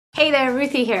Hey there,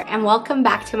 Ruthie here, and welcome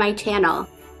back to my channel.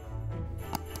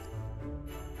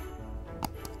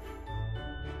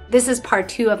 This is part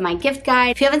 2 of my gift guide.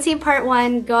 If you haven't seen part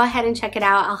 1, go ahead and check it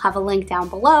out. I'll have a link down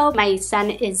below. My son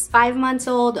is 5 months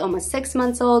old, almost 6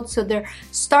 months old, so they're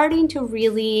starting to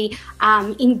really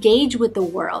engage with the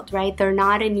world, right? They're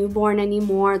not a newborn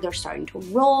anymore. They're starting to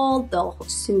roll. They'll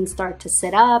soon start to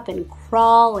sit up and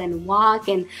crawl and walk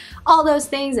and all those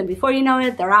things, and before you know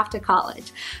it, they're off to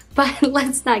college. But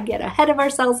let's not get ahead of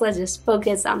ourselves. Let's just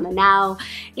focus on the now.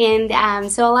 And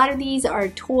so a lot of these are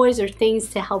toys or things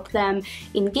to help them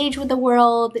engage with the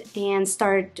world and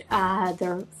start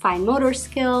their fine motor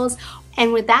skills.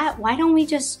 And with that, why don't we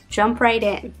just jump right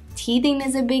in? Teething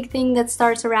is a big thing that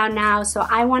starts around now, so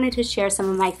I wanted to share some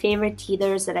of my favorite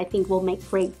teethers that I think will make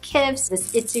great gifts.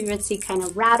 This itsy bitsy kind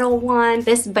of rattle one.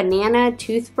 This banana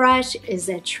toothbrush is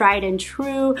a tried and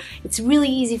true. It's really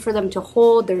easy for them to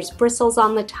hold. There's bristles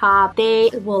on the top.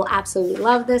 They will absolutely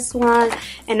love this one.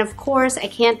 And of course, I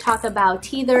can't talk about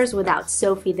teethers without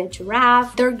Sophie the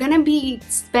giraffe. They're gonna be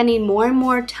spending more and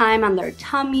more time on their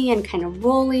tummy and kind of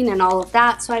rolling and all of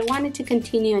that, so I wanted to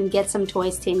continue and get some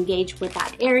toys to engage with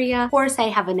that area. Of course, I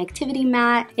have an activity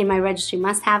mat in my registry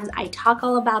must-haves. I talk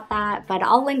all about that, but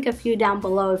I'll link a few down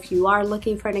below if you are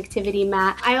looking for an activity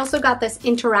mat. I also got this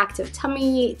interactive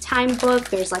tummy time book.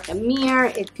 There's like a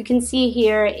mirror. If you can see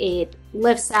here, it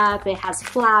lifts up, it has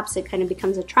flaps, it kind of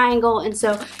becomes a triangle, and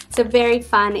so it's a very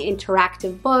fun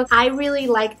interactive book. I really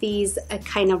like these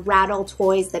kind of rattle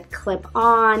toys that clip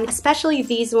on, especially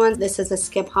these ones. This is a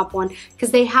skip hop one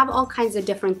because they have all kinds of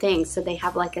different things. So they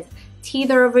have like a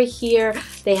teether over here,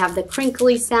 they have the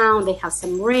crinkly sound, they have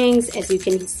some rings, as you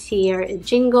can see here, it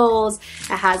jingles,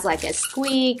 it has like a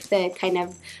squeak, the kind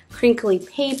of crinkly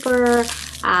paper,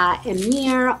 a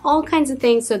mirror, all kinds of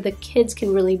things so the kids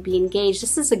can really be engaged.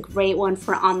 This is a great one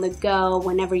for on the go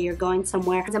whenever you're going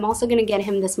somewhere. I'm also going to get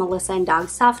him this Melissa and Doug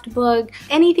soft book.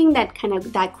 Anything that kind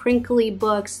of that crinkly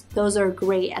books, those are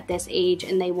great at this age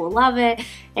and they will love it,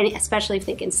 and especially if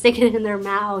they can stick it in their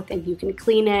mouth and you can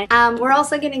clean it. We're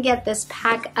also going to get this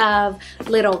pack of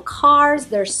little cars.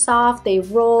 They're soft, they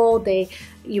roll,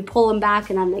 you pull them back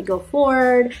and then they go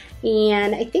forward.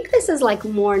 And I think this is like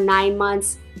more 9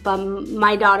 months, but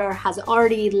my daughter has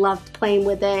already loved playing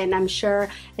with it, and I'm sure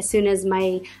as soon as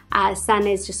my son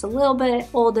is just a little bit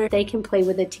older, they can play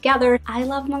with it together. I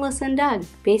love Melissa and Doug.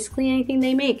 Basically anything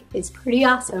they make is pretty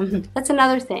awesome. That's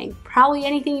another thing. Probably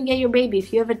anything you get your baby,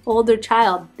 if you have an older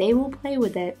child, they will play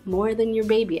with it more than your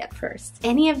baby at first.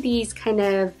 Any of these kind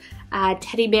of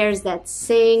teddy bears that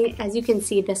sing. As you can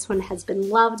see, this one has been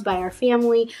loved by our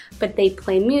family, but they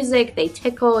play music, they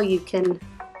tickle, you can...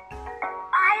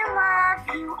 I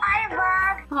love you, I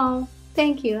love... Oh,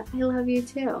 thank you, I love you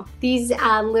too. These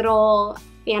little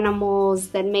animals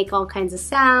that make all kinds of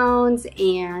sounds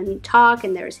and talk,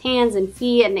 and there's hands and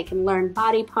feet, and they can learn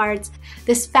body parts.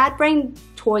 This Fat Brain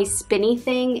toy spinny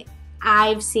thing,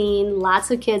 I've seen lots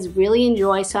of kids really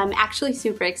enjoy, so I'm actually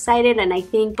super excited, and I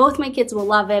think both my kids will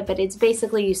love it. But it's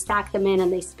basically you stack them in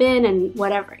and they spin and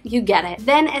whatever, you get it.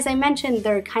 Then, as I mentioned,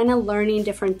 they're kind of learning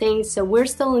different things, so we're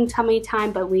still in tummy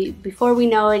time, but before we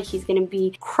know it, he's gonna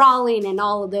be crawling and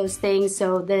all of those things.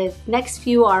 So the next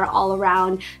few are all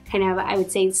around kind of, I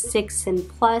would say, 6 and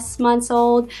plus months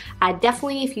old.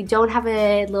 Definitely, if you don't have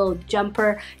a little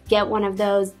jumper, get one of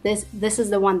those. This is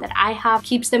the one that I have.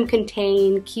 Keeps them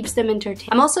contained, keeps them entertained.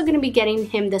 I'm also going to be getting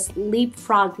him this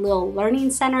Leapfrog little learning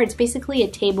center. It's basically a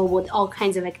table with all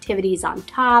kinds of activities on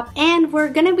top, and we're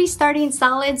going to be starting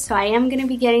solids, so I am going to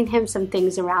be getting him some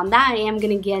things around that. I am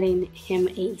going to be getting him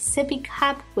a sippy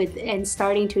cup and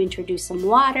starting to introduce some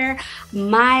water.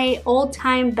 My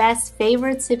old-time best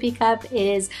favorite sippy cup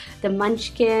is the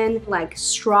Munchkin like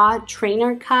straw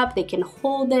trainer cup. They can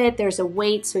hold it, there's a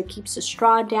weight so it keeps the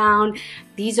straw down.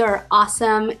 These are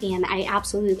awesome and I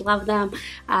absolutely love them.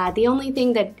 The only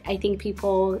thing that I think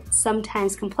people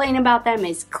sometimes complain about them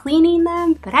is cleaning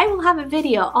them, but I will have a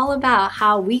video all about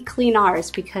how we clean ours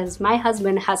because my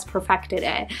husband has perfected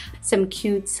it. Some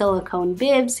cute silicone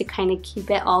bibs to kind of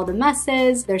keep it all the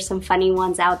messes. There's some funny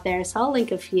ones out there, so I'll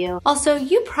link a few. Also,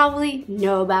 you probably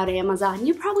know about Amazon.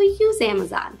 You probably use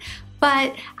Amazon.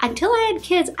 But until I had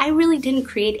kids, I really didn't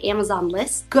create Amazon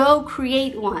lists. Go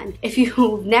create one. If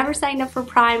you've never signed up for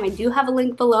Prime, I do have a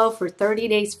link below for 30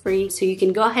 days free, so you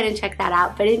can go ahead and check that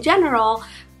out. But in general,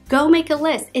 go make a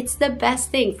list. It's the best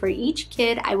thing. For each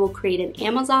kid, I will create an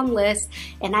Amazon list,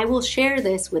 and I will share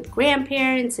this with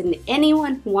grandparents and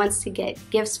anyone who wants to get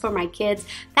gifts for my kids.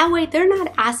 That way, they're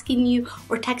not asking you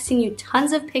or texting you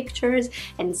tons of pictures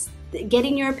and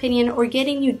getting your opinion or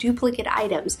getting you duplicate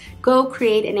items, go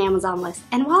create an Amazon list.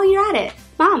 And while you're at it,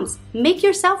 moms, make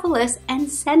yourself a list and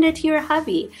send it to your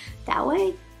hubby. That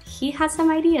way, he has some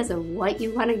ideas of what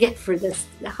you want to get for this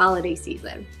holiday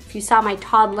season. If you saw my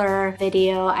toddler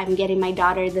video, I'm getting my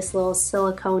daughter this little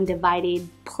silicone divided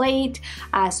plate,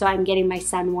 so I'm getting my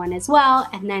son one as well,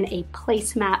 and then a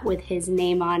placemat with his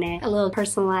name on it, a little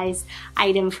personalized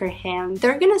item for him.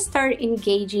 They're gonna start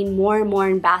engaging more and more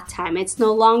in bath time. It's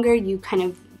no longer you kind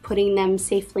of putting them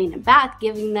safely in a bath,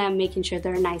 giving them, making sure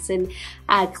they're nice and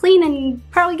clean,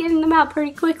 and probably getting them out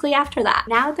pretty quickly after that.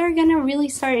 Now they're gonna really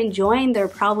start enjoying, they're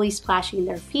probably splashing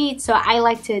their feet, so I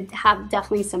like to have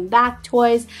definitely some bath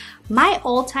toys. My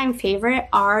all-time favorite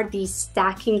are these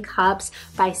stacking cups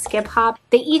by Skip Hop.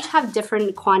 They each have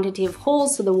different quantity of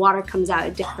holes, so the water comes out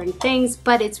at different things,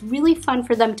 but it's really fun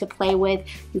for them to play with.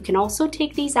 You can also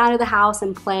take these out of the house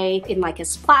and play in like a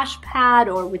splash pad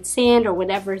or with sand or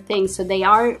whatever thing, so they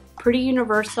are pretty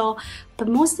universal, but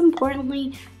most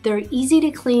importantly, they're easy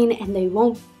to clean and they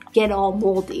won't get all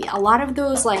moldy. A lot of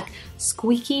those like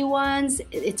squeaky ones,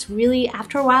 it's really,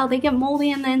 after a while, they get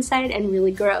moldy on the inside and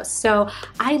really gross. So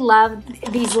I love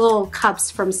these little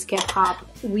cups from Skip Hop.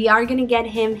 We are gonna get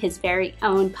him his very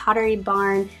own Pottery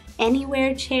Barn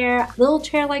anywhere chair. A little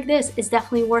chair like this is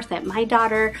definitely worth it. My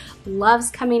daughter loves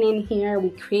coming in here.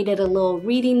 We created a little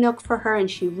reading nook for her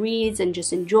and she reads and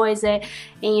just enjoys it.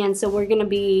 And so we're gonna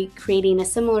be creating a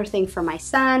similar thing for my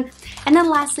son. And then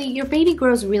lastly, your baby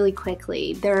grows really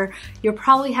quickly. You're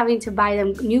probably having to buy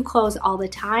them new clothes all the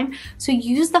time. So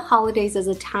use the holidays as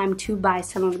a time to buy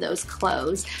some of those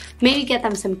clothes. Maybe get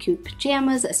them some cute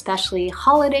pajamas, especially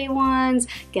holiday ones.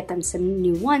 Get them some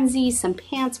new onesies, some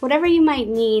pants, whatever you might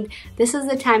need. This is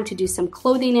the time to do some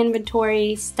clothing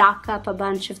inventory, stock up a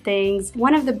bunch of things.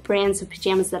 One of the brands of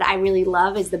pajamas that I really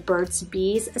love is the Burt's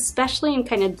Bees, especially in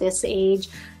kind of this age.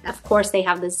 Of course, they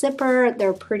have the zipper,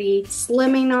 they're pretty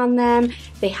slimming on them.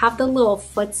 They have the little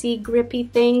footsie grippy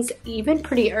things, even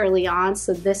pretty early on.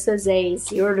 So this is a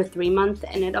 0 to 3 month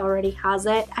and it already has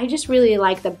it. I just really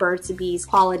like the Burt's Bees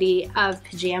quality of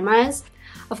pajamas.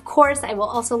 Of course, I will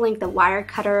also link the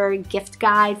Wirecutter gift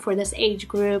guide for this age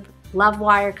group. Love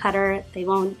Wirecutter, they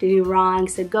won't do you wrong,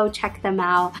 so go check them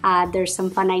out. There's some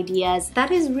fun ideas.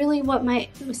 That is really what my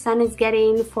son is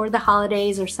getting for the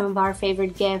holidays, or some of our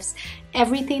favorite gifts.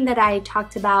 Everything that I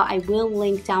talked about, I will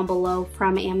link down below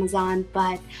from Amazon,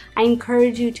 but I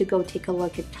encourage you to go take a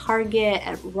look at Target,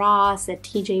 at Ross, at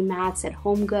TJ Maxx, at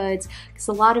HomeGoods, because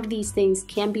a lot of these things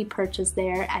can be purchased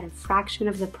there at a fraction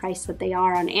of the price that they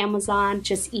are on Amazon.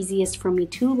 Just easiest for me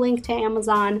to link to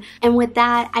Amazon. And with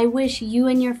that, I wish you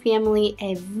and your family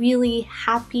a really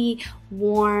happy,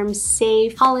 warm,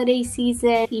 safe holiday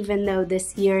season. Even though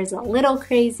this year is a little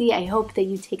crazy, I hope that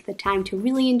you take the time to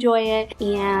really enjoy it,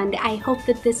 and I hope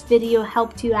that this video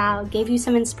helped you out, gave you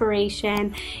some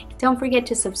inspiration. Don't forget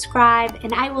to subscribe,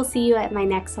 and I will see you at my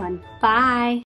next one. Bye!